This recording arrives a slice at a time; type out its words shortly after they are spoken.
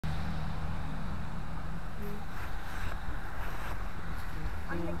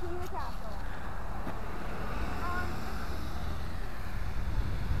to the castle.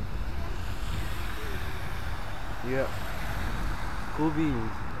 Yeah. Cool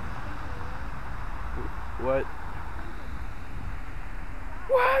beans. What?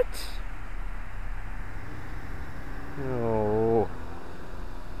 What? No.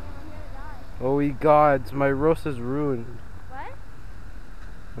 Oh, ye gods, my roast is ruined. What?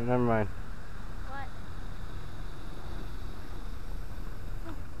 Oh, never mind. What?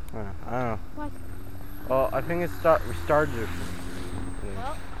 I don't know. What? Oh, I think it restarted or something.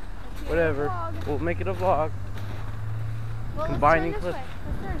 Well, whatever. We'll make it a vlog. Well, Combining let's turn clips.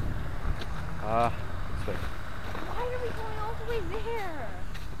 this way. This way. Why are we going all the way there?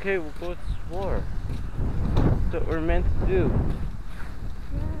 Okay, we'll go explore. That's what we're meant to do.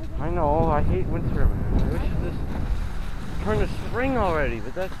 Yeah, I know, I hate winter, man. I wish this turned to spring already,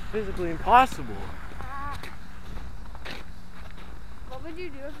 but that's physically impossible. What would you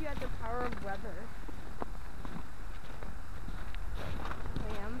do if you had the power of weather?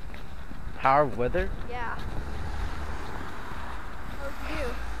 Liam? Power of weather? Yeah. What would you do?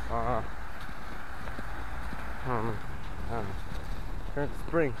 I don't know. Turn to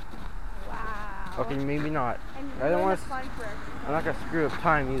spring. Wow. Okay, maybe not. And I don't want to. fun for everything. I'm not gonna screw up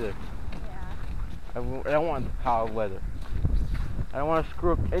time either. Yeah. I don't want the power of weather. I don't want to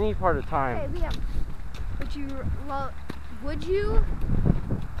screw up any part of time. Hey, Liam. Would you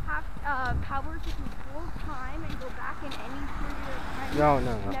have power to control time and go back in any period of time? No.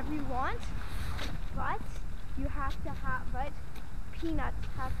 Whenever you want, but you have to but peanuts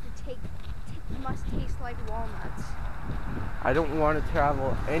have to must taste like walnuts. I don't want to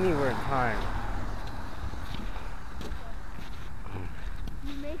travel anywhere in time.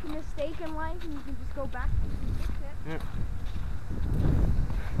 You make a mistake in life and you can just go back and fix it. Yeah.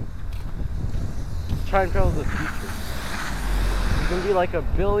 Try and travel to the future. You can be like a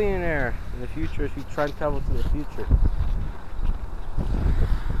billionaire in the future if you try and travel to the future.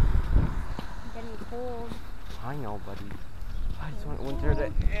 I'm getting cold. I know, buddy. I just want winter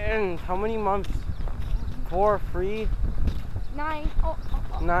to end. How many months? 4, 3? 9.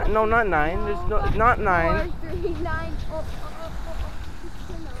 No, not 9. There's not 9. 4, 3, 9.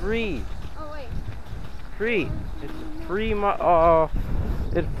 3. Oh wait. 3. It's 3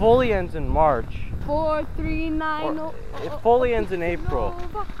 it fully ends in March. 4, 3, 9. It fully ends in April.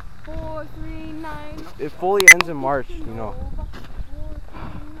 4, 3, 9. It fully ends in March, you know.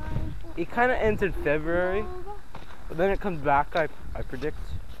 It kind of ends in February, but then it comes back, I predict.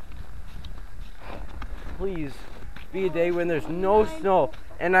 Please be a day when there's no snow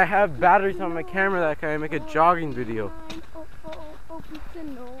and I have batteries on my camera that can make a jogging video.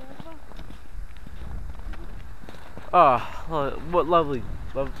 What lovely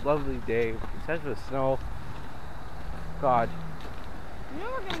day. Besides the snow. God. You know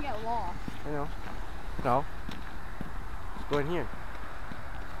we're gonna get lost. I know. No. Let's go in here.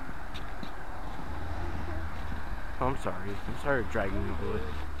 Oh, I'm sorry. I'm sorry for dragging you to it.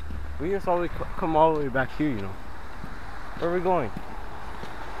 We just always come all the way back here, you know. Where are we going?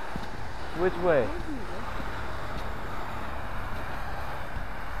 Which way?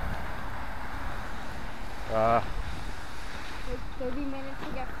 Like 30 minutes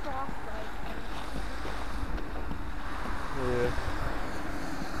to get frostbite. Yeah.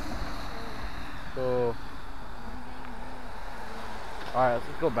 So, alright, let's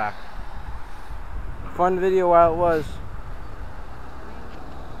just go back. Fun video while it was.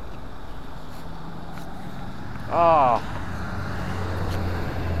 Oh.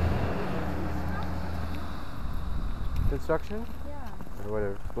 Construction? Yeah. Or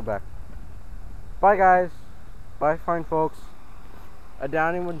whatever. Let's go back. Bye, guys. Bye, fine folks. I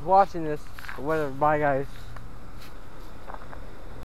doubt anyone's watching this. Or whatever. Bye, guys.